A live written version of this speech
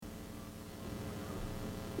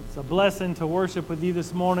It's a blessing to worship with you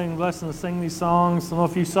this morning, a blessing to sing these songs. I don't know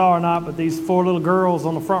if you saw or not, but these 4 little girls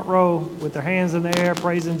on the front row with their hands in the air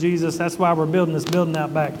praising Jesus, that's why we're building this building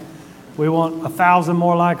out back. We want 1,000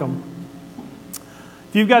 more like them.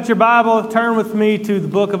 If you've got your Bible, turn with me to the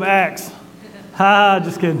book of Acts.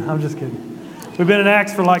 Just kidding. I'm just kidding. We've been in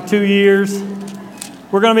Acts for like 2 years.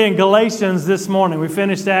 We're going to be in Galatians this morning. We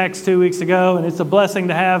finished Acts 2 weeks ago, and it's a blessing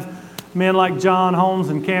to have men like John Holmes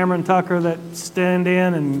and Cameron Tucker that stand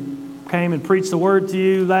in and came and preached the word to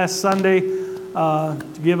you last Sunday to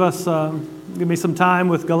give me some time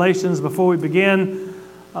with Galatians before we begin.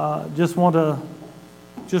 Just want to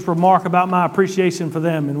remark about my appreciation for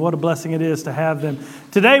them and what a blessing it is to have them.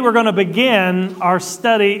 Today we're going to begin our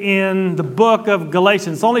study in the book of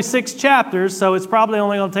Galatians. It's only 6 chapters, so it's probably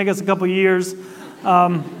only going to take us a couple years.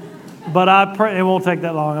 But I pray it won't take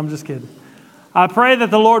that long. I'm just kidding. I pray that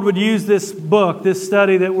the Lord would use this book, this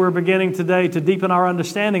study that we're beginning today, to deepen our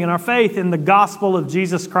understanding and our faith in the gospel of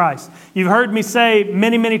Jesus Christ. You've heard me say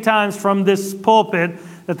many, many times from this pulpit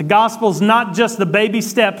that the gospel is not just the baby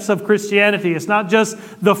steps of Christianity. It's not just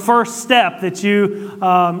the first step that you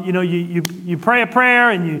pray a prayer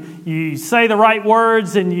and you say the right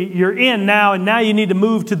words and you're in now, and now you need to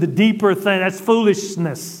move to the deeper thing. That's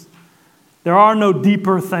foolishness. There are no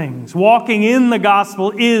deeper things. Walking in the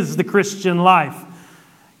gospel is the Christian life.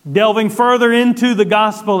 Delving further into the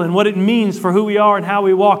gospel and what it means for who we are and how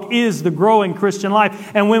we walk is the growing Christian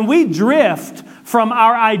life. And when we drift from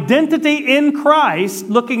our identity in Christ,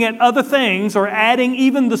 looking at other things or adding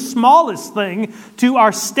even the smallest thing to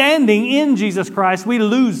our standing in Jesus Christ, we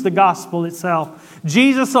lose the gospel itself.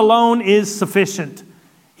 Jesus alone is sufficient.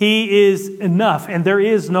 He is enough, and there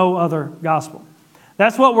is no other gospel.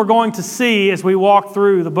 That's what we're going to see as we walk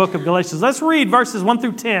through the book of Galatians. Let's read verses 1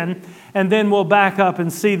 through 10, and then we'll back up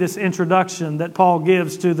and see this introduction that Paul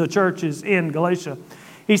gives to the churches in Galatia.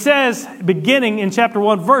 He says, beginning in chapter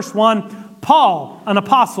 1, verse 1, Paul, an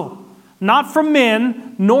apostle, not from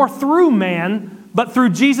men, nor through man, but through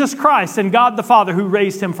Jesus Christ and God the Father who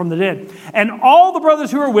raised him from the dead. And all the brothers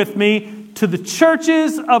who are with me, to the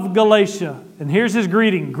churches of Galatia. And here's his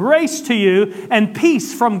greeting. Grace to you and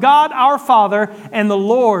peace from God our Father and the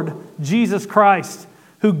Lord Jesus Christ,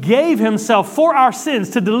 who gave himself for our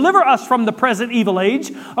sins to deliver us from the present evil age,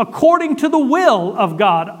 according to the will of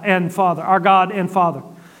God and Father, our God and Father,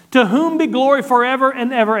 to whom be glory forever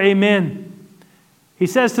and ever. Amen. He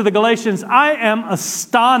says to the Galatians, I am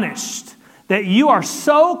astonished that you are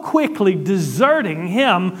so quickly deserting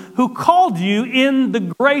him who called you in the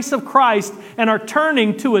grace of Christ and are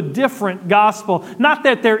turning to a different gospel. Not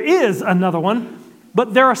that there is another one,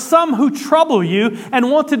 but there are some who trouble you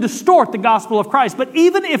and want to distort the gospel of Christ. But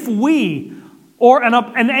even if we or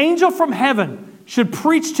an angel from heaven should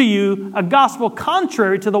preach to you a gospel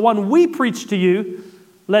contrary to the one we preach to you,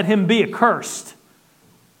 let him be accursed.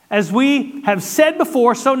 As we have said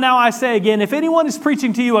before, so now I say again, if anyone is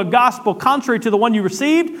preaching to you a gospel contrary to the one you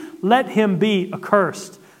received, let him be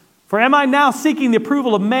accursed. For am I now seeking the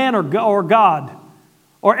approval of man or God?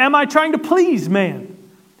 Or am I trying to please man?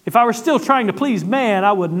 If I were still trying to please man,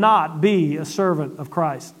 I would not be a servant of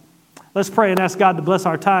Christ. Let's pray and ask God to bless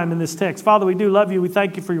our time in this text. Father, we do love you. We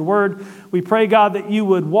thank you for your word. We pray, God, that you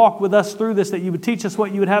would walk with us through this, that you would teach us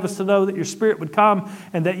what you would have us to know, that your Spirit would come,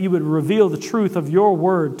 and that you would reveal the truth of your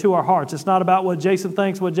word to our hearts. It's not about what Jason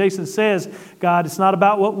thinks, what Jason says, God. It's not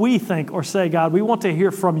about what we think or say, God. We want to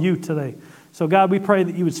hear from you today. So, God, we pray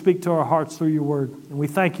that you would speak to our hearts through your word, and we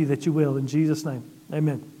thank you that you will. In Jesus' name,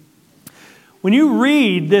 amen. When you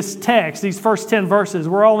read this text, these first 10 verses,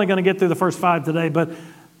 we're only going to get through the first 5 today, but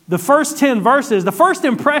the first 10 verses, the first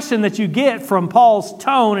impression that you get from Paul's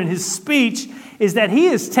tone and his speech is that he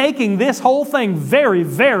is taking this whole thing very,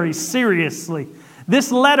 very seriously.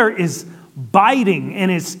 This letter is biting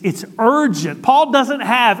and it's urgent. Paul doesn't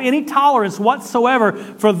have any tolerance whatsoever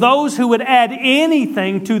for those who would add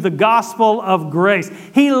anything to the gospel of grace.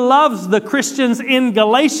 He loves the Christians in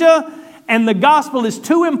Galatia, and the gospel is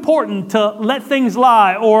too important to let things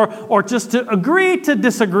lie or just to agree to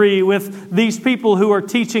disagree with these people who are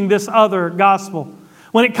teaching this other gospel.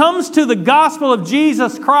 When it comes to the gospel of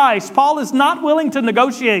Jesus Christ, Paul is not willing to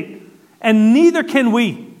negotiate, and neither can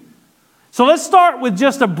we. So let's start with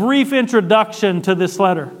just a brief introduction to this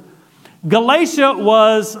letter. Galatia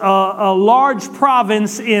was a large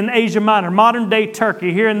province in Asia Minor, modern-day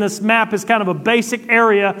Turkey. Here in this map is kind of a basic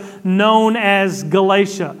area known as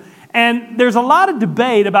Galatia. And there's a lot of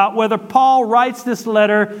debate about whether Paul writes this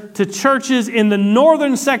letter to churches in the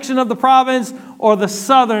northern section of the province or the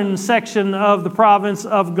southern section of the province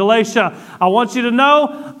of Galatia. I want you to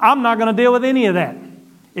know, I'm not going to deal with any of that.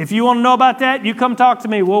 If you want to know about that, you come talk to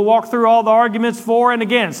me. We'll walk through all the arguments for and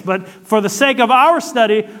against. But for the sake of our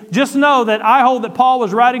study, just know that I hold that Paul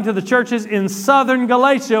was writing to the churches in southern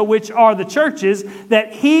Galatia, which are the churches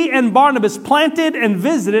that he and Barnabas planted and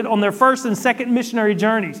visited on their first and second missionary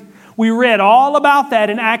journeys. We read all about that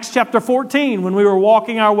in Acts chapter 14 when we were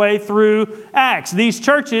walking our way through Acts. These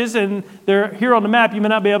churches, and they're here on the map, you may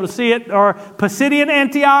not be able to see it, are Pisidian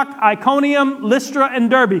Antioch, Iconium, Lystra, and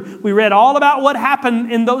Derbe. We read all about what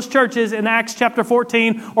happened in those churches in Acts chapter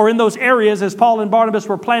 14, or in those areas as Paul and Barnabas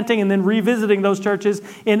were planting and then revisiting those churches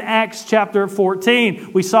in Acts chapter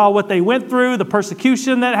 14. We saw what they went through, the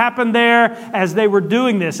persecution that happened there as they were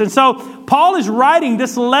doing this. And so Paul is writing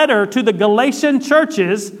this letter to the Galatian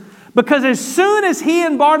churches because as soon as he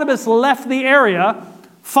and Barnabas left the area,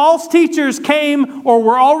 false teachers came or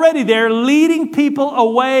were already there leading people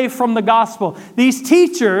away from the gospel. These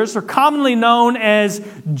teachers are commonly known as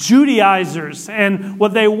Judaizers. And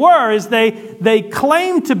what they were is they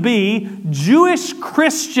claimed to be Jewish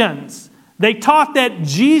Christians. They taught that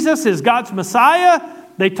Jesus is God's Messiah.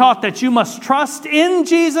 They taught that you must trust in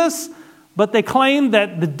Jesus. But they claimed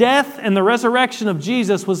that the death and the resurrection of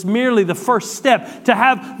Jesus was merely the first step to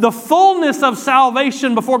have the fullness of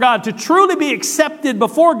salvation before God. To truly be accepted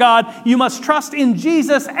before God, you must trust in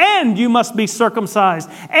Jesus and you must be circumcised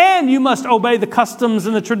and you must obey the customs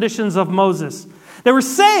and the traditions of Moses. They were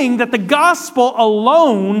saying that the gospel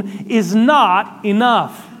alone is not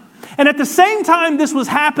enough. And at the same time this was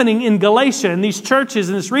happening in Galatia, in these churches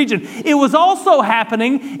in this region, it was also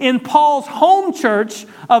happening in Paul's home church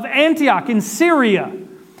of Antioch in Syria.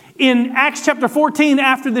 In Acts chapter 14,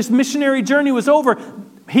 after this missionary journey was over,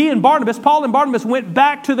 Paul and Barnabas went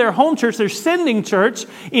back to their home church, their sending church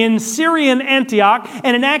in Syrian Antioch.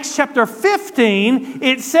 And in Acts chapter 15,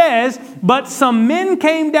 it says, but some men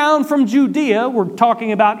came down from Judea, we're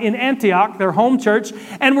talking about in Antioch, their home church,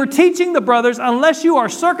 and were teaching the brothers, unless you are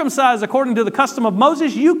circumcised according to the custom of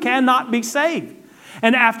Moses, you cannot be saved.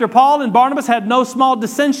 And after Paul and Barnabas had no small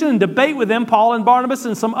dissension and debate with them, Paul and Barnabas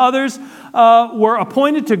and some others were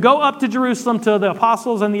appointed to go up to Jerusalem to the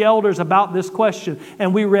apostles and the elders about this question.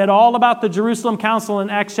 And we read all about the Jerusalem Council in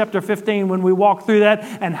Acts chapter 15 when we walked through that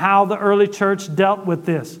and how the early church dealt with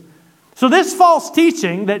this. So this false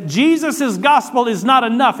teaching that Jesus' gospel is not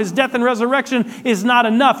enough, his death and resurrection is not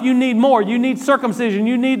enough, you need more, you need circumcision,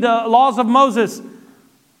 you need the laws of Moses.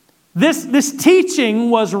 This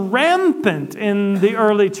teaching was rampant in the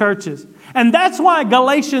early churches. And that's why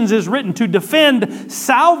Galatians is written, to defend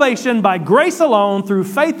salvation by grace alone, through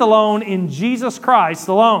faith alone, in Jesus Christ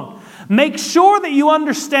alone. Make sure that you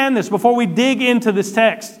understand this before we dig into this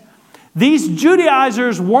text. These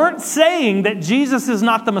Judaizers weren't saying that Jesus is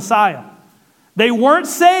not the Messiah. They weren't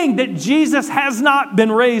saying that Jesus has not been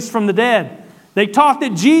raised from the dead. They taught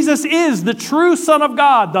that Jesus is the true Son of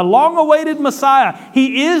God, the long-awaited Messiah.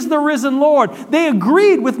 He is the risen Lord. They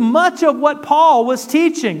agreed with much of what Paul was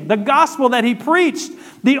teaching, the gospel that he preached.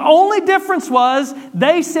 The only difference was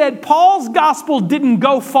they said Paul's gospel didn't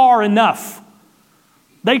go far enough.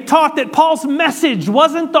 They taught that Paul's message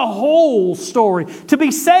wasn't the whole story. To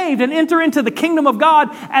be saved and enter into the kingdom of God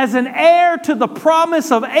as an heir to the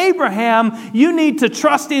promise of Abraham, you need to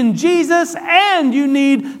trust in Jesus and you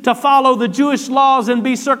need to follow the Jewish laws and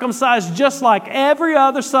be circumcised just like every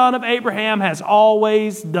other son of Abraham has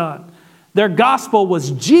always done. Their gospel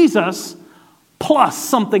was Jesus plus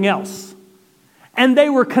something else. And they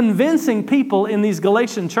were convincing people in these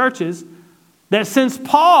Galatian churches that since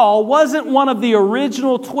Paul wasn't one of the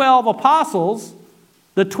original 12 apostles,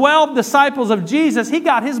 the 12 disciples of Jesus, he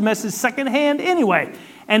got his message secondhand anyway.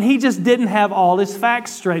 And he just didn't have all his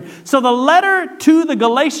facts straight. So the letter to the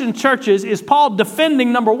Galatian churches is Paul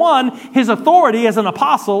defending, number one, his authority as an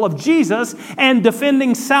apostle of Jesus and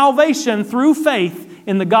defending salvation through faith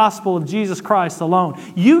in the gospel of Jesus Christ alone.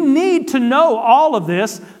 You need to know all of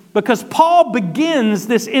this, because Paul begins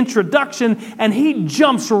this introduction and he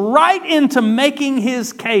jumps right into making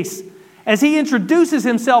his case. As he introduces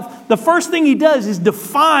himself, the first thing he does is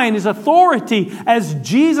define his authority as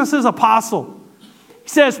Jesus' apostle. He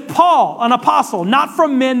says, Paul, an apostle, not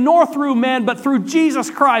from men nor through men, but through Jesus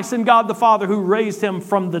Christ and God the Father who raised him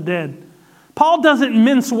from the dead. Paul doesn't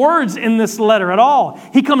mince words in this letter at all.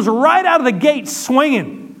 He comes right out of the gate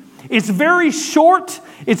swinging. It's very short,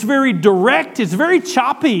 it's very direct, it's very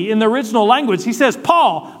choppy in the original language. He says,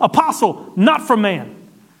 Paul, apostle, not from man.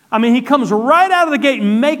 I mean, he comes right out of the gate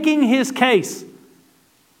making his case.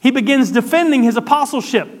 He begins defending his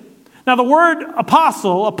apostleship. Now, the word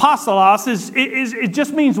apostle, apostolos, it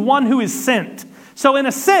just means one who is sent. So in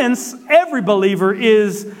a sense, every believer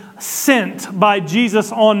is sent by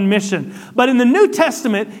Jesus on mission. But in the New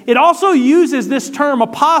Testament, it also uses this term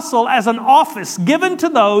apostle as an office given to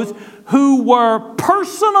those who were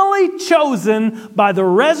personally chosen by the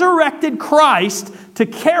resurrected Christ to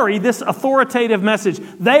carry this authoritative message.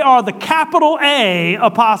 They are the capital A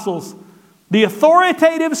apostles, the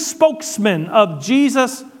authoritative spokesmen of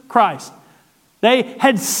Jesus Christ. They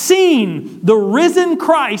had seen the risen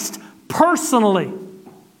Christ personally.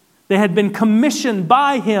 They had been commissioned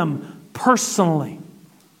by Him personally.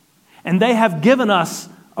 And they have given us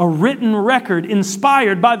a written record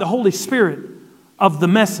inspired by the Holy Spirit of the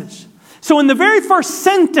message. So in the very first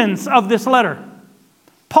sentence of this letter,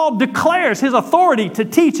 Paul declares his authority to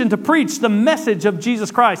teach and to preach the message of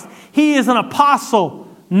Jesus Christ. He is an apostle,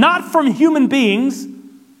 not from human beings,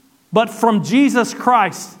 but from Jesus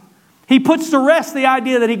Christ. He puts to rest the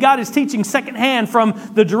idea that he got his teaching secondhand from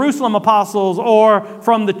the Jerusalem apostles or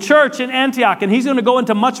from the church in Antioch. And he's going to go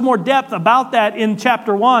into much more depth about that in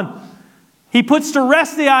chapter 1. He puts to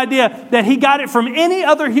rest the idea that he got it from any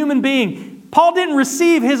other human being. Paul didn't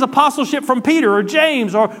receive his apostleship from Peter or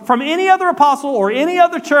James or from any other apostle or any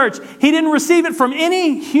other church. He didn't receive it from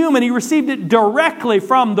any human. He received it directly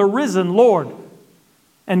from the risen Lord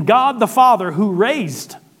and God the Father who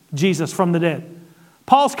raised Jesus from the dead.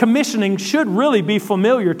 Paul's commissioning should really be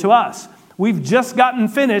familiar to us. We've just gotten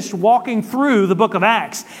finished walking through the book of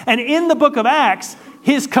Acts. And in the book of Acts,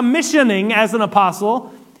 his commissioning as an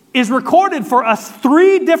apostle is recorded for us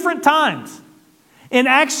 3 different times. In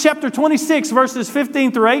Acts chapter 26, verses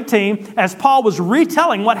 15 through 18, as Paul was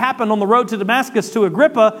retelling what happened on the road to Damascus to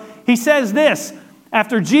Agrippa, he says this,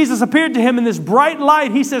 after Jesus appeared to him in this bright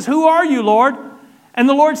light, he says, "Who are you, Lord?" And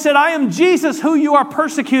the Lord said, "I am Jesus who you are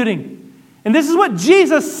persecuting." And this is what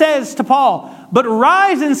Jesus says to Paul, "But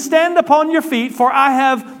rise and stand upon your feet, for I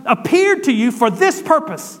have appeared to you for this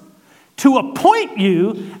purpose, to appoint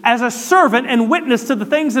you as a servant and witness to the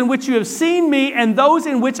things in which you have seen me and those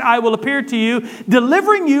in which I will appear to you,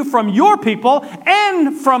 delivering you from your people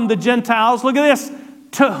and from the Gentiles." Look at this.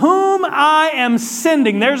 "To whom I am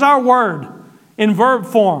sending." There's our word in verb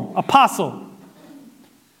form, apostle.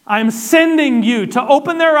 "I am sending you to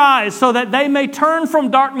open their eyes so that they may turn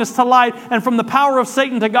from darkness to light and from the power of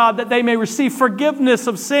Satan to God, that they may receive forgiveness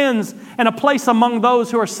of sins and a place among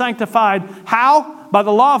those who are sanctified." How? By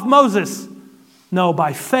the law of Moses? No,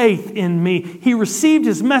 by faith in me. He received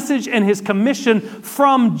his message and his commission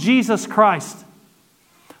from Jesus Christ.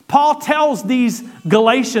 Paul tells these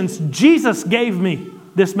Galatians, Jesus gave me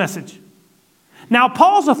this message. Now,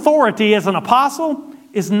 Paul's authority as an apostle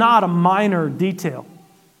is not a minor detail.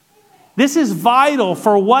 This is vital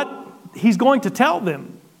for what he's going to tell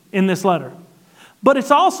them in this letter. But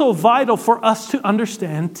it's also vital for us to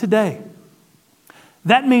understand today.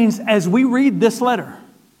 That means as we read this letter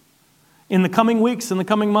in the coming weeks and the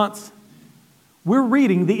coming months, we're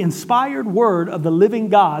reading the inspired word of the living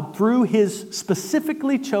God through his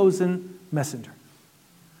specifically chosen messenger.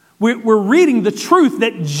 We're reading the truth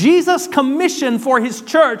that Jesus commissioned for his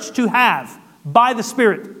church to have by the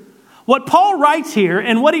Spirit. What Paul writes here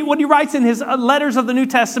and what he writes in his letters of the New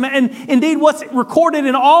Testament, and indeed what's recorded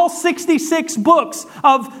in all 66 books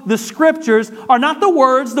of the Scriptures, are not the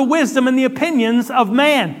words, the wisdom, and the opinions of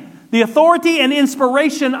man. The authority and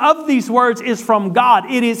inspiration of these words is from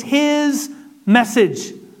God. It is his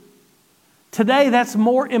message. Today, that's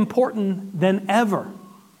more important than ever.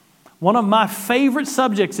 One of my favorite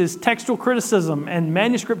subjects is textual criticism and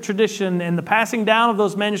manuscript tradition and the passing down of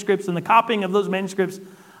those manuscripts and the copying of those manuscripts.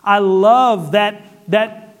 I love that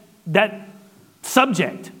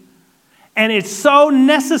subject. And it's so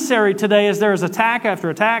necessary today as there is attack after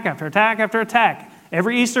attack after attack after attack.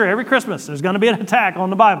 Every Easter, every Christmas, there's going to be an attack on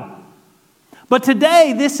the Bible. But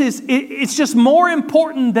today, it's just more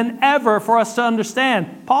important than ever for us to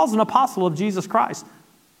understand. Paul's an apostle of Jesus Christ.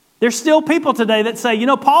 There's still people today that say,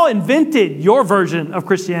 Paul invented your version of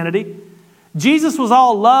Christianity. Jesus was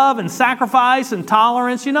all love and sacrifice and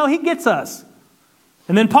tolerance. He gets us.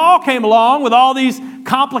 And then Paul came along with all these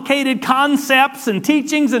complicated concepts and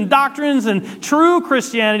teachings and doctrines, and true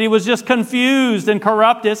Christianity was just confused and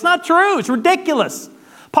corrupted. It's not true. It's ridiculous.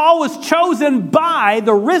 Paul was chosen by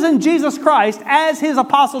the risen Jesus Christ as his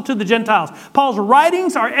apostle to the Gentiles. Paul's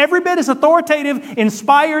writings are every bit as authoritative,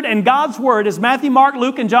 inspired, and God's word as Matthew, Mark,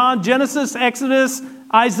 Luke, and John, Genesis, Exodus,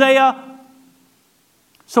 Isaiah.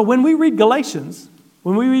 So when we read Galatians,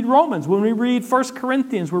 When we read Romans, when we read 1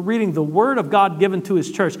 Corinthians, we're reading the Word of God given to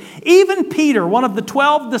His church. Even Peter, one of the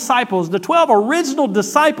 12 disciples, the 12 original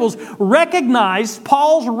disciples, recognized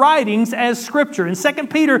Paul's writings as Scripture. In 2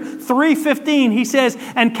 Peter 3:15, he says,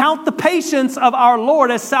 "And count the patience of our Lord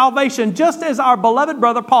as salvation, just as our beloved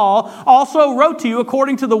brother Paul also wrote to you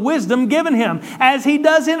according to the wisdom given him, as he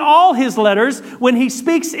does in all his letters when he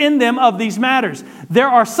speaks in them of these matters. There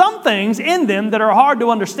are some things in them that are hard to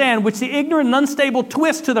understand, which the ignorant and unstable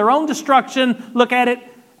twist to their own destruction," look at it,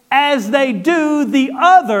 "as they do the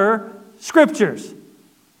other Scriptures."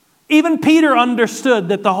 Even Peter understood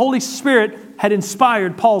that the Holy Spirit had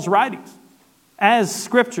inspired Paul's writings as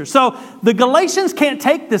Scripture. So the Galatians can't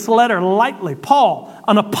take this letter lightly. Paul,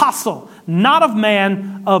 an apostle, not of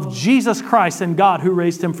man, of Jesus Christ and God who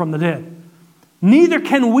raised him from the dead. Neither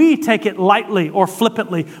can we take it lightly or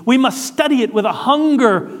flippantly. We must study it with a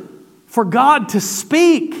hunger for God to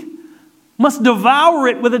speak, must devour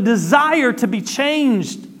it with a desire to be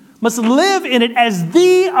changed, must live in it as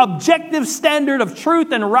the objective standard of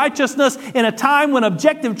truth and righteousness in a time when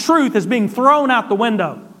objective truth is being thrown out the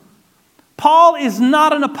window. Paul is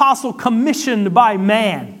not an apostle commissioned by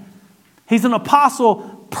man. He's an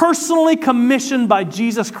apostle personally commissioned by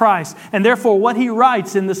Jesus Christ. And therefore, what he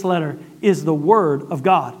writes in this letter is the Word of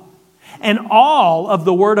God. And all of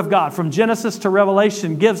the Word of God, from Genesis to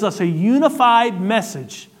Revelation, gives us a unified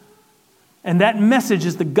message. And that message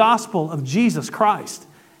is the gospel of Jesus Christ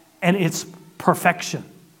and its perfection.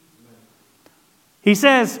 He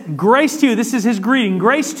says, "Grace to you," this is his greeting,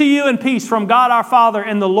 "grace to you and peace from God our Father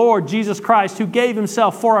and the Lord Jesus Christ, who gave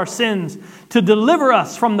himself for our sins to deliver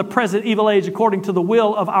us from the present evil age according to the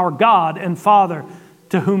will of our God and Father,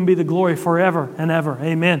 to whom be the glory forever and ever.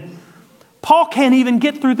 Amen." Paul can't even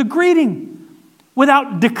get through the greeting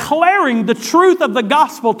without declaring the truth of the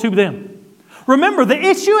gospel to them. Remember, the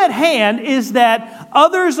issue at hand is that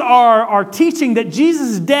others are teaching that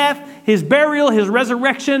Jesus' death, His burial, His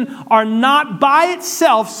resurrection are not by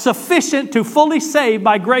itself sufficient to fully save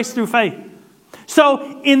by grace through faith.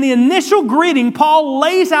 So in the initial greeting, Paul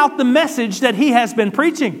lays out the message that he has been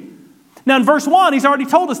preaching. Now in verse 1, he's already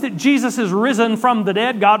told us that Jesus is risen from the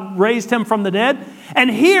dead. God raised Him from the dead.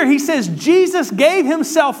 And here he says Jesus gave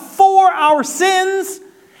Himself for our sins,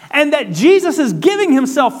 and that Jesus is giving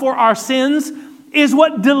Himself for our sins is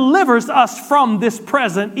what delivers us from this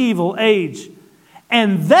present evil age.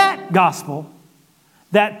 And that gospel,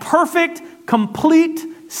 that perfect, complete,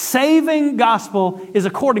 saving gospel, is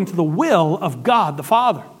according to the will of God the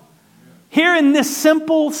Father. Here in this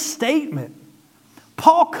simple statement,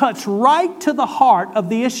 Paul cuts right to the heart of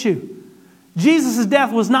the issue. Jesus'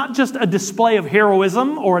 death was not just a display of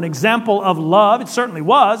heroism or an example of love. It certainly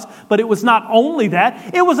was, but it was not only that.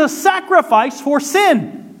 It was a sacrifice for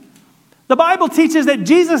sin. The Bible teaches that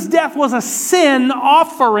Jesus' death was a sin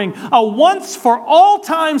offering, a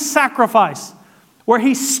once-for-all-time sacrifice, where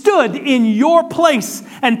He stood in your place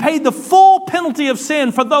and paid the full penalty of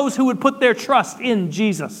sin for those who would put their trust in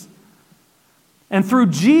Jesus. And through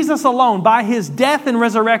Jesus alone, by His death and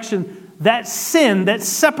resurrection, that sin that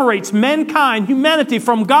separates mankind, humanity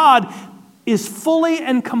from God, is fully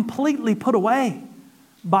and completely put away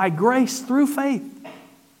by grace through faith.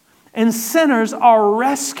 And sinners are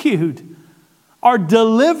rescued, are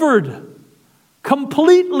delivered,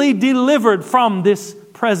 completely delivered from this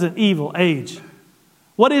present evil age.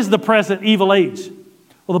 What is the present evil age?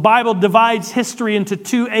 Well, the Bible divides history into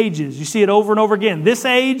two ages. You see it over and over again. This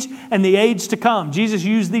age and the age to come. Jesus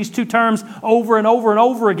used these two terms over and over and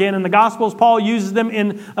over again in the Gospels. Paul uses them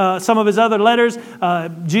in some of his other letters.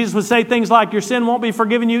 Jesus would say things like, "Your sin won't be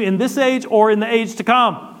forgiven you in this age or in the age to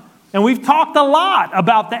come." And we've talked a lot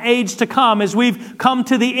about the age to come as we've come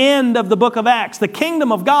to the end of the book of Acts. The kingdom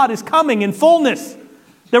of God is coming in fullness.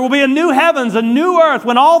 There will be a new heavens, a new earth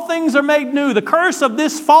when all things are made new. The curse of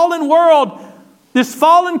this fallen world, this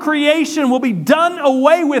fallen creation, will be done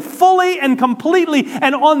away with fully and completely.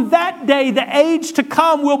 And on that day, the age to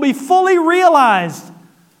come will be fully realized.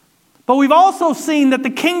 But we've also seen that the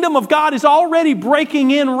kingdom of God is already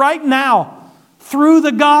breaking in right now through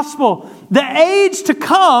the gospel. The age to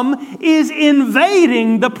come is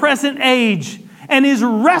invading the present age and is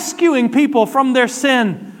rescuing people from their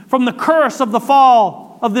sin, from the curse of the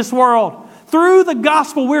fall of this world. Through the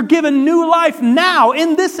gospel, we're given new life now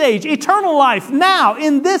in this age, eternal life now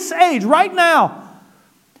in this age, right now.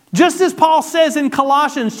 Just as Paul says in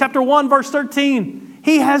Colossians chapter 1, verse 13,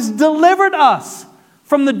 He has delivered us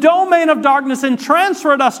from the domain of darkness and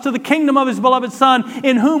transferred us to the kingdom of His beloved Son,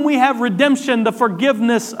 in whom we have redemption, the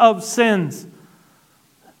forgiveness of sins.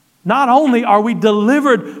 Not only are we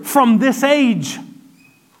delivered from this age,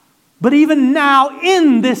 but even now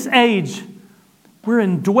in this age, We're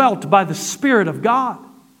indwelt by the Spirit of God.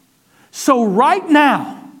 So right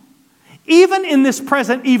now, even in this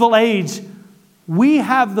present evil age, we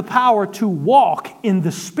have the power to walk in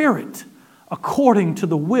the Spirit according to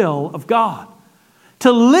the will of God.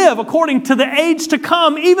 To live according to the age to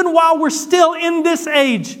come, even while we're still in this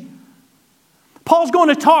age. Paul's going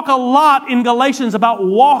to talk a lot in Galatians about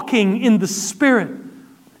walking in the Spirit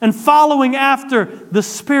and following after the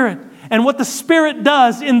Spirit and what the Spirit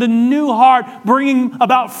does in the new heart, bringing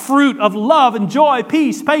about fruit of love and joy,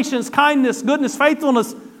 peace, patience, kindness, goodness,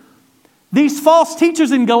 faithfulness. These false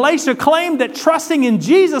teachers in Galatia claimed that trusting in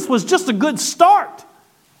Jesus was just a good start.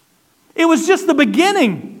 It was just the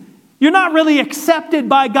beginning. You're not really accepted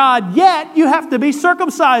by God yet. You have to be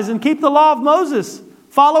circumcised and keep the law of Moses.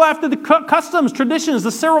 Follow after the customs, traditions,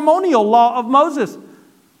 the ceremonial law of Moses.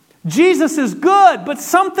 Jesus is good, but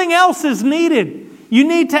something else is needed. You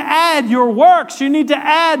need to add your works. You need to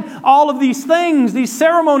add all of these things, these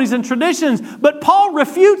ceremonies and traditions. But Paul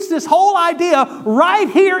refutes this whole idea right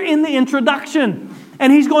here in the introduction.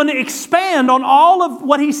 And he's going to expand on all of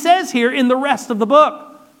what he says here in the rest of the book.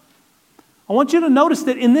 I want you to notice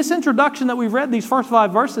that in this introduction that we've read, these first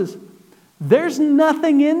 5 verses, there's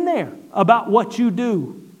nothing in there about what you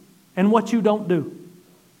do and what you don't do.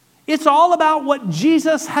 It's all about what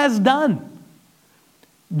Jesus has done.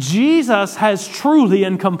 Jesus has truly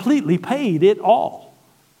and completely paid it all.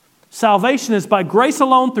 Salvation is by grace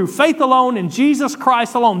alone, through faith alone, in Jesus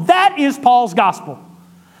Christ alone. That is Paul's gospel.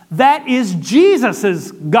 That is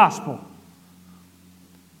Jesus' gospel.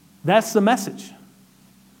 That's the message.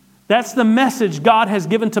 That's the message God has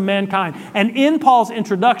given to mankind. And in Paul's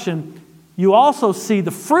introduction, you also see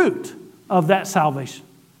the fruit of that salvation.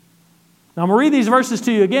 Now I'm going to read these verses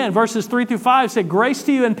to you again. Verses 3 through 5 say, "Grace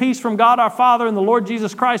to you and peace from God our Father and the Lord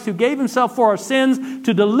Jesus Christ, who gave Himself for our sins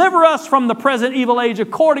to deliver us from the present evil age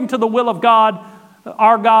according to the will of God,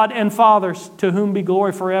 our God and Father, to whom be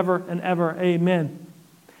glory forever and ever. Amen."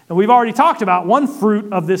 And we've already talked about one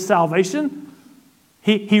fruit of this salvation.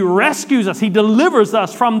 He rescues us. He delivers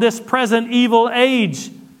us from this present evil age.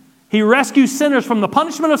 He rescues sinners from the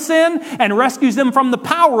punishment of sin and rescues them from the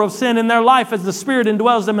power of sin in their life as the Spirit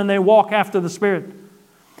indwells them and they walk after the Spirit.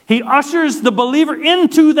 He ushers the believer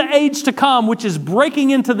into the age to come, which is breaking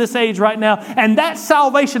into this age right now. And that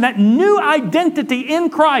salvation, that new identity in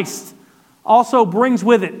Christ, also brings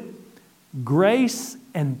with it grace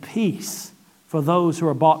and peace for those who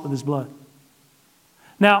are bought with His blood.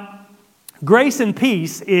 Now, grace and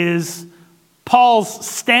peace is Paul's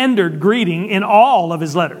standard greeting in all of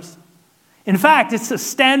his letters. In fact, it's a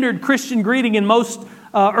standard Christian greeting in most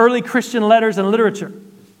early Christian letters and literature.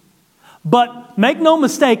 But make no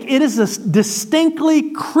mistake, it is a distinctly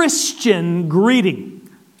Christian greeting.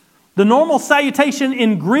 The normal salutation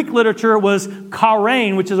in Greek literature was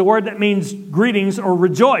charein, which is a word that means greetings or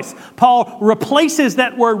rejoice. Paul replaces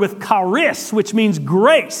that word with charis, which means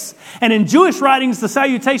grace. And in Jewish writings, the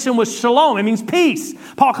salutation was shalom. It means peace.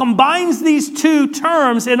 Paul combines these two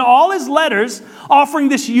terms in all his letters, offering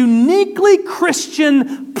this uniquely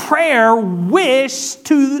Christian prayer wish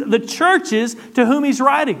to the churches to whom he's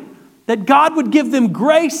writing. That God would give them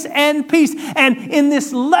grace and peace. And in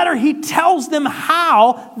this letter, he tells them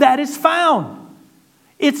how that is found.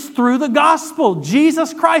 It's through the gospel.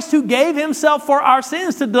 Jesus Christ, who gave Himself for our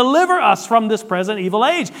sins to deliver us from this present evil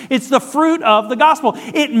age. It's the fruit of the gospel.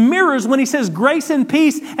 It mirrors, when he says grace and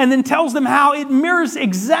peace and then tells them how, it mirrors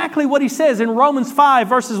exactly what he says in Romans 5,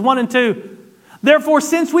 verses 1 and 2. "Therefore,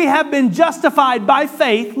 since we have been justified by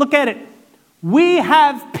faith," look at it, "we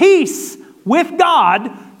have peace with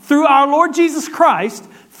God through our Lord Jesus Christ.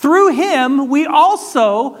 Through Him we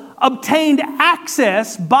also obtained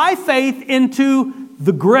access by faith into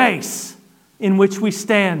the grace in which we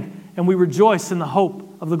stand, and we rejoice in the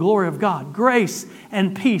hope of the glory of God." Grace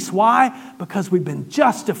and peace. Why? Because we've been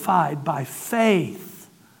justified by faith.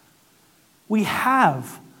 We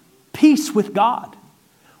have peace with God.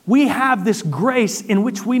 We have this grace in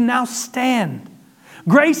which we now stand.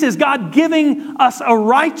 Grace is God giving us a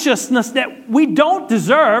righteousness that we don't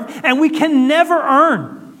deserve and we can never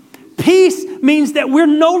earn. Peace means that we're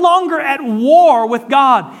no longer at war with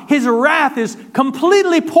God. His wrath is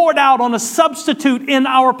completely poured out on a substitute in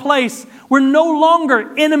our place. We're no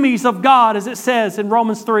longer enemies of God, as it says in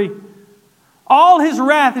Romans 3. All His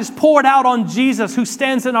wrath is poured out on Jesus, who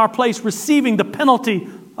stands in our place, receiving the penalty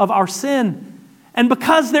of our sin. And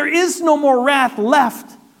because there is no more wrath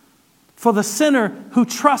left for the sinner who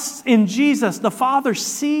trusts in Jesus, the Father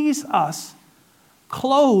sees us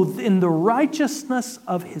clothed in the righteousness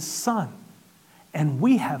of His Son, and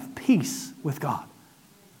we have peace with God.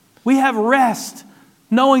 We have rest,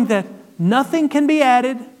 knowing that nothing can be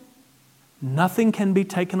added, nothing can be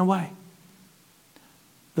taken away.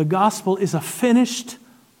 The gospel is a finished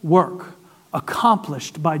work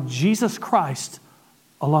accomplished by Jesus Christ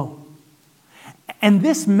alone. And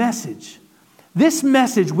this message,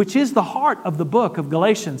 which is the heart of the book of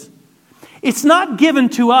Galatians, it's not given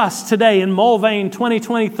to us today in Mulvane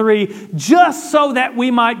 2023 just so that we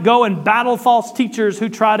might go and battle false teachers who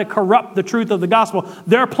try to corrupt the truth of the gospel.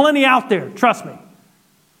 There are plenty out there, trust me.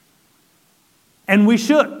 And we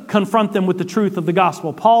should confront them with the truth of the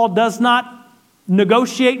gospel. Paul does not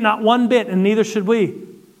negotiate, not one bit, and neither should we.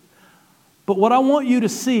 But what I want you to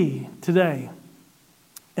see today,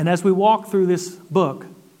 and as we walk through this book,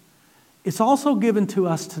 it's also given to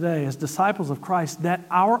us today as disciples of Christ that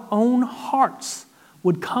our own hearts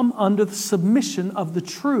would come under the submission of the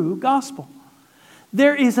true gospel.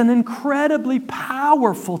 There is an incredibly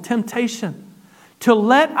powerful temptation to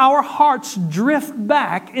let our hearts drift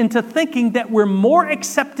back into thinking that we're more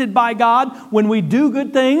accepted by God when we do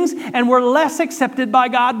good things and we're less accepted by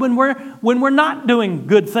God when we're not doing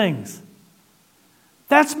good things.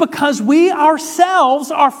 That's because we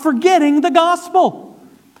ourselves are forgetting the gospel.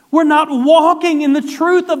 We're not walking in the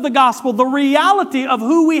truth of the gospel, the reality of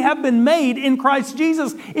who we have been made in Christ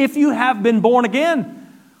Jesus if you have been born again.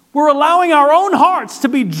 We're allowing our own hearts to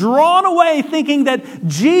be drawn away thinking that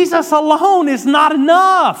Jesus alone is not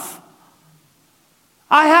enough.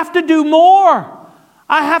 I have to do more.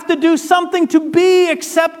 I have to do something to be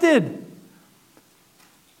accepted.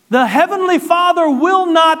 The Heavenly Father will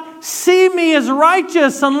not see me as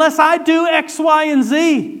righteous unless I do X, Y, and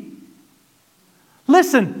Z.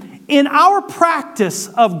 Listen, in our practice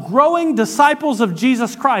of growing disciples of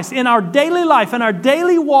Jesus Christ, in our daily life, in our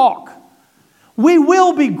daily walk, we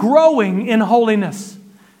will be growing in holiness.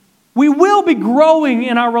 We will be growing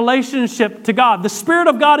in our relationship to God. The Spirit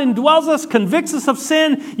of God indwells us, convicts us of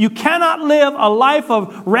sin. You cannot live a life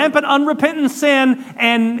of rampant, unrepentant sin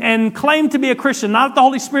and claim to be a Christian. Not that the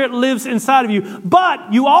Holy Spirit lives inside of you.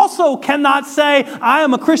 But you also cannot say, I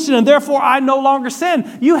am a Christian and therefore I no longer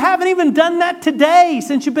sin. You haven't even done that today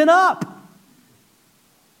since you've been up.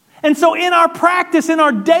 And so in our practice, in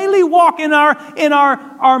our daily walk, in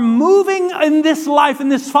our moving in this life, in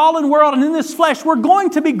this fallen world and in this flesh, we're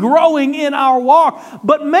going to be growing in our walk.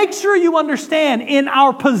 But make sure you understand, in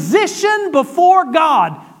our position before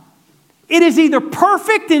God, it is either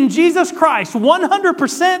perfect in Jesus Christ,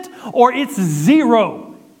 100%, or it's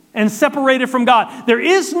zero and separated from God. There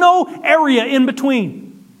is no area in between.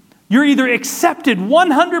 You're either accepted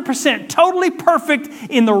 100%, totally perfect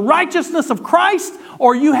in the righteousness of Christ,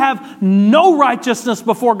 or you have no righteousness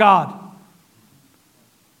before God.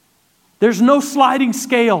 There's no sliding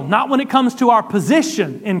scale, not when it comes to our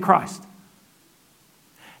position in Christ.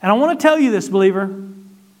 And I want to tell you this, believer.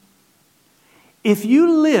 If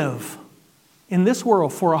you live in this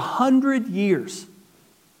world for 100 years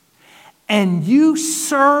and you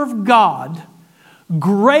serve God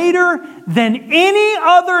greater than any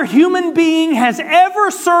other human being has ever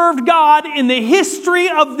served God in the history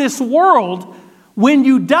of this world, when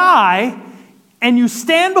you die and you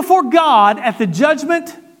stand before God at the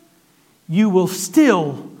judgment, you will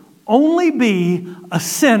still only be a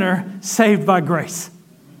sinner saved by grace.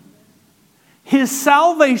 His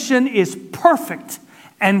salvation is perfect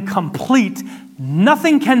and complete.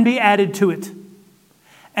 Nothing can be added to it,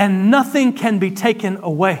 and nothing can be taken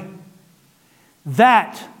away.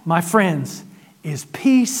 That, my friends, is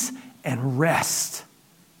peace and rest.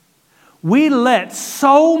 We let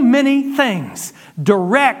so many things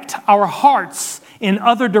direct our hearts in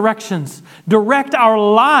other directions, direct our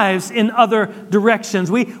lives in other directions.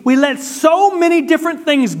 We let so many different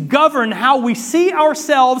things govern how we see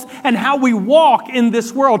ourselves and how we walk in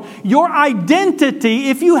this world. Your identity,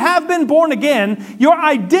 if you have been born again, your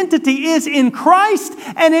identity is in Christ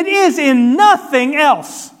and it is in nothing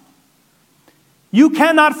else. You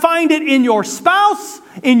cannot find it in your spouse,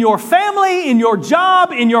 in your family, in your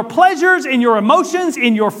job, in your pleasures, in your emotions,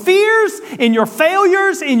 in your fears, in your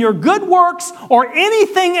failures, in your good works, or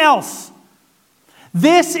anything else.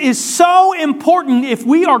 This is so important if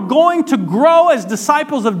we are going to grow as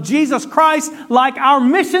disciples of Jesus Christ like our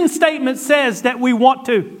mission statement says that we want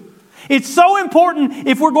to. It's so important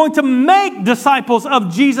if we're going to make disciples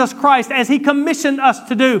of Jesus Christ as He commissioned us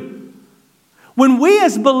to do. When we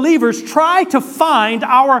as believers try to find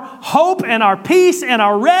our hope and our peace and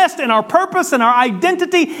our rest and our purpose and our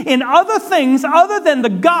identity in other things other than the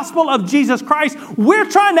gospel of Jesus Christ, we're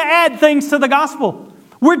trying to add things to the gospel.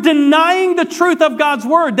 We're denying the truth of God's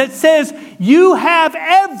word that says you have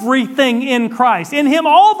everything in Christ. In Him,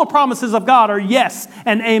 all the promises of God are yes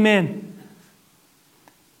and amen.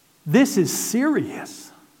 This is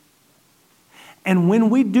serious. And when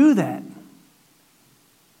we do that,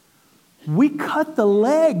 we cut the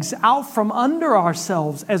legs out from under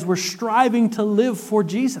ourselves as we're striving to live for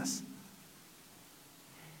Jesus.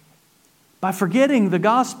 By forgetting the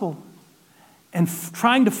gospel and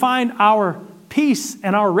trying to find our peace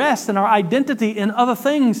and our rest and our identity in other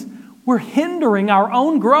things, we're hindering our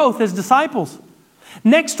own growth as disciples.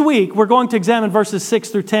 Next week, we're going to examine verses 6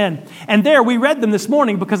 through 10. And there, we read them this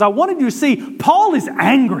morning because I wanted you to see Paul is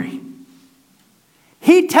angry.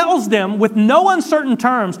 He tells them with no uncertain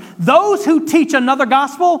terms, those who teach another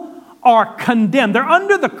gospel are condemned. They're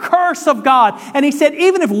under the curse of God. And he said,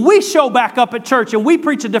 even if we show back up at church and we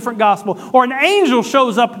preach a different gospel, or an angel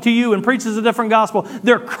shows up to you and preaches a different gospel,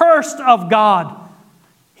 they're cursed of God.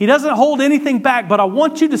 He doesn't hold anything back, but I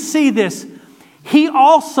want you to see this. He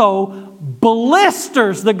also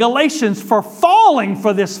blisters the Galatians for falling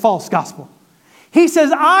for this false gospel. He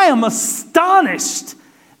says, I am astonished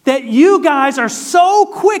that you guys are so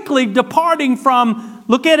quickly departing from,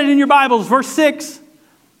 look at it in your Bibles, verse 6,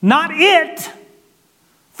 not it,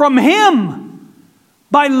 from Him.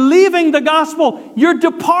 By leaving the gospel, you're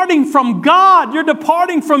departing from God. You're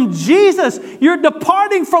departing from Jesus. You're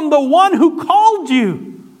departing from the one who called you.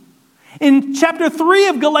 In chapter 3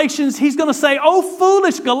 of Galatians, he's going to say, "O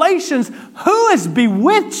foolish Galatians, who has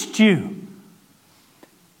bewitched you?"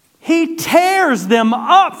 He tears them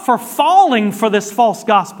up for falling for this false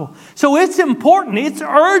gospel. So it's important. It's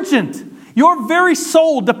urgent. Your very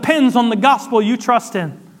soul depends on the gospel you trust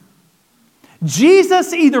in.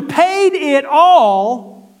 Jesus either paid it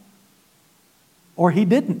all or He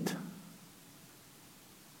didn't.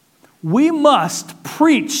 We must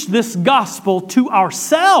preach this gospel to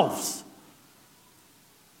ourselves.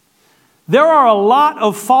 There are a lot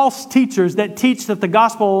of false teachers that teach that the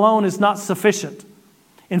gospel alone is not sufficient.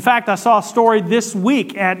 In fact, I saw a story this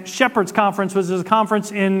week at Shepherd's Conference, which is a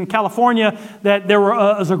conference in California, that there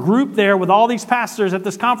was a group there with all these pastors at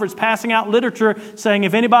this conference passing out literature saying,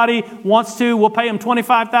 if anybody wants to, we'll pay them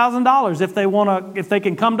 $25,000 if they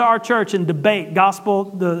can come to our church and debate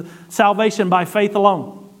the salvation by faith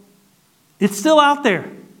alone. It's still out there.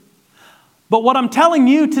 But what I'm telling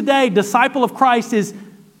you today, disciple of Christ, is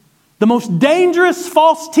the most dangerous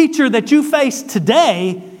false teacher that you face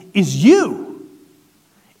today is you.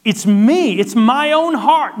 It's me. It's my own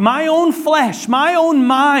heart, my own flesh, my own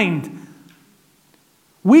mind.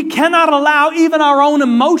 We cannot allow even our own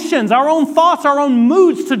emotions, our own thoughts, our own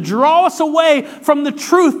moods to draw us away from the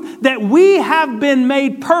truth that we have been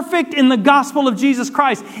made perfect in the gospel of Jesus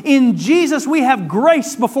Christ. In Jesus, we have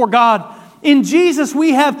grace before God. In Jesus,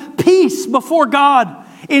 we have peace before God.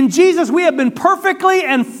 In Jesus, we have been perfectly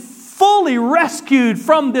and fully rescued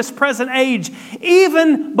from this present age.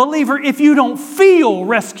 Even, believer, if you don't feel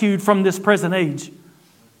rescued from this present age,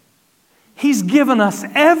 He's given us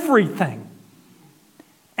everything.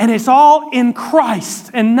 And it's all in Christ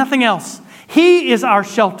and nothing else. He is our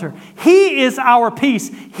shelter. He is our peace.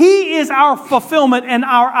 He is our fulfillment and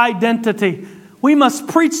our identity. We must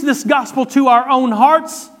preach this gospel to our own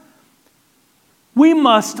hearts. We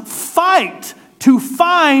must fight to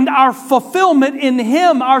find our fulfillment in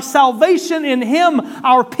Him, our salvation in Him,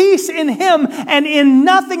 our peace in Him, and in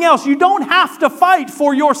nothing else. You don't have to fight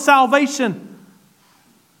for your salvation.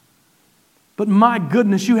 But my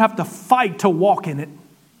goodness, you have to fight to walk in it.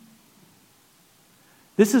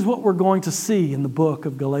 This is what we're going to see in the book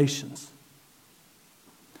of Galatians.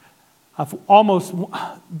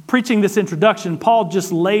 Preaching this introduction, Paul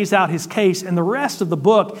just lays out his case, and the rest of the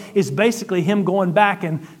book is basically him going back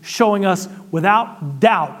and showing us without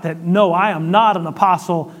doubt that no, I am not an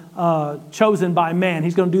apostle chosen by man.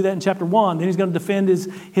 He's going to do that in chapter 1. Then he's going to defend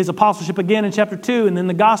his apostleship again in chapter 2, and then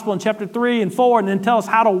the gospel in chapter 3 and 4, and then tell us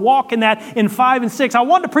how to walk in that in 5 and 6. I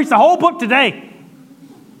wanted to preach the whole book today.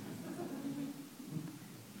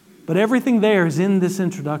 But everything there is in this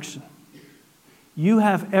introduction. You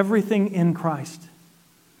have everything in Christ.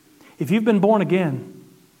 If you've been born again,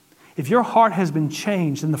 if your heart has been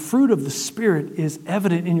changed and the fruit of the Spirit is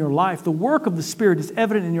evident in your life, the work of the Spirit is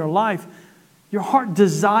evident in your life, your heart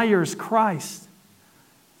desires Christ.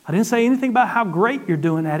 I didn't say anything about how great you're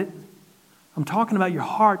doing at it. I'm talking about your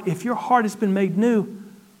heart. If your heart has been made new,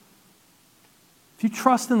 if you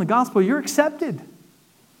trust in the gospel, you're accepted.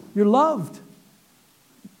 You're loved.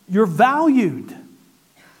 You're valued.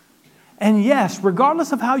 And yes,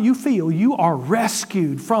 regardless of how you feel, you are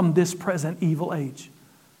rescued from this present evil age.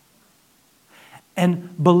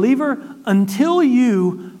 And believer, until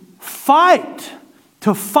you fight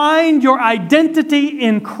to find your identity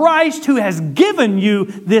in Christ, who has given you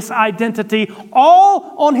this identity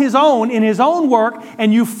all on His own, in His own work,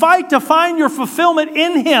 and you fight to find your fulfillment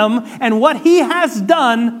in Him and what He has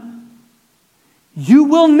done, you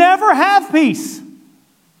will never have peace.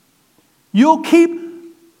 You'll keep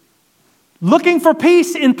looking for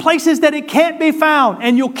peace in places that it can't be found.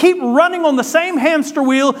 And you'll keep running on the same hamster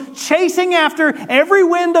wheel, chasing after every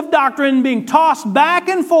wind of doctrine, being tossed back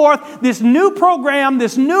and forth. This new program,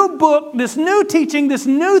 this new book, this new teaching, this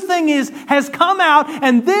new thing has come out,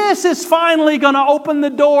 and this is finally going to open the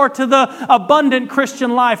door to the abundant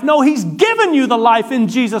Christian life. No, He's given you the life in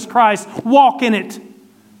Jesus Christ. Walk in it.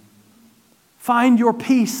 Find your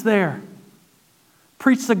peace there.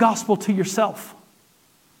 Preach the gospel to yourself.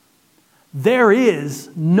 There is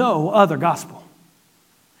no other gospel.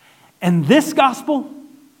 And this gospel,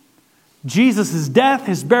 Jesus' death,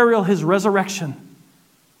 His burial, His resurrection,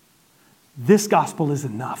 this gospel is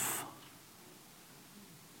enough.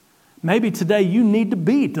 Maybe today you need to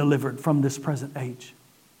be delivered from this present age.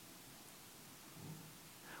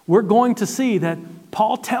 We're going to see that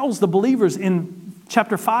Paul tells the believers in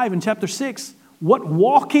chapter 5 and chapter 6 what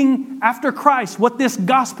walking after Christ, what this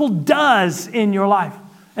gospel does in your life.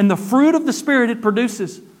 And the fruit of the Spirit it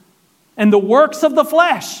produces. And the works of the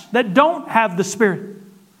flesh that don't have the Spirit.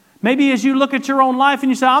 Maybe as you look at your own life and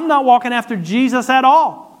you say, I'm not walking after Jesus at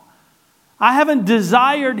all. I haven't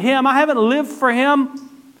desired Him. I haven't lived for Him.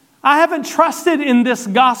 I haven't trusted in this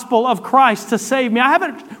gospel of Christ to save me. I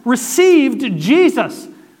haven't received Jesus.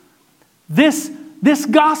 This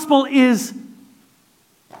gospel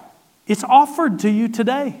it's offered to you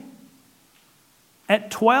today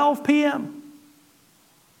at 12 p.m.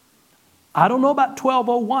 I don't know about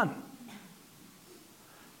 12:01.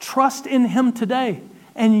 Trust in Him today,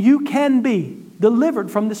 and you can be delivered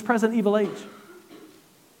from this present evil age.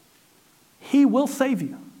 He will save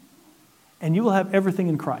you, and you will have everything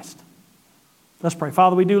in Christ. Let's pray.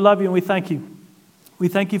 Father, we do love You, and we thank You. We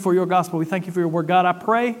thank You for Your gospel. We thank You for Your word. God, I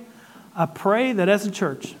pray that as a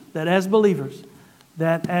church, that as believers,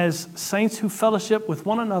 that as saints who fellowship with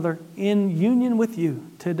one another in union with You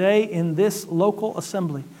today in this local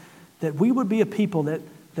assembly, that we would be a people that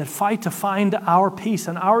fight to find our peace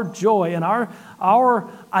and our joy and our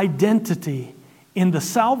identity in the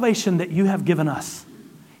salvation that You have given us,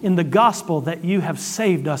 in the gospel that You have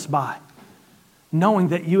saved us by, knowing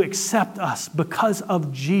that You accept us because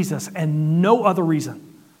of Jesus and no other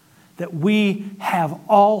reason, that we have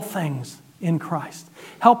all things in Christ.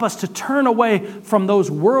 Help us to turn away from those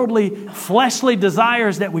worldly, fleshly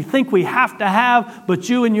desires that we think we have to have, but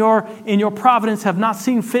You in your providence have not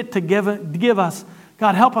seen fit to give us.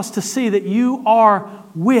 God, help us to see that You are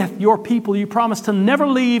with Your people. You promise to never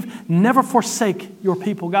leave, never forsake Your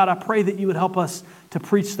people. God, I pray that You would help us to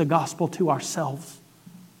preach the gospel to ourselves.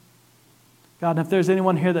 God, and if there's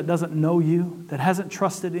anyone here that doesn't know You, that hasn't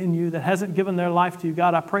trusted in You, that hasn't given their life to You,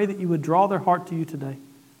 God, I pray that You would draw their heart to You today.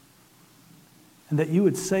 And that You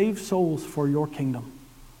would save souls for Your kingdom.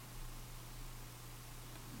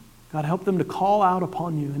 God, help them to call out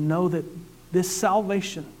upon You and know that this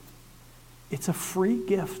salvation, it's a free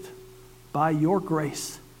gift by Your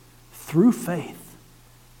grace through faith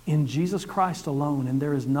in Jesus Christ alone, and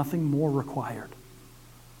there is nothing more required.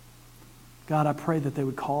 God, I pray that they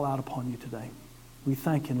would call out upon You today. We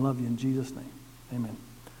thank You and love You in Jesus' name. Amen.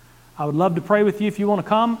 I would love to pray with you if you want to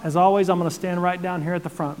come. As always, I'm going to stand right down here at the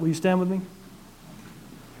front. Will you stand with me?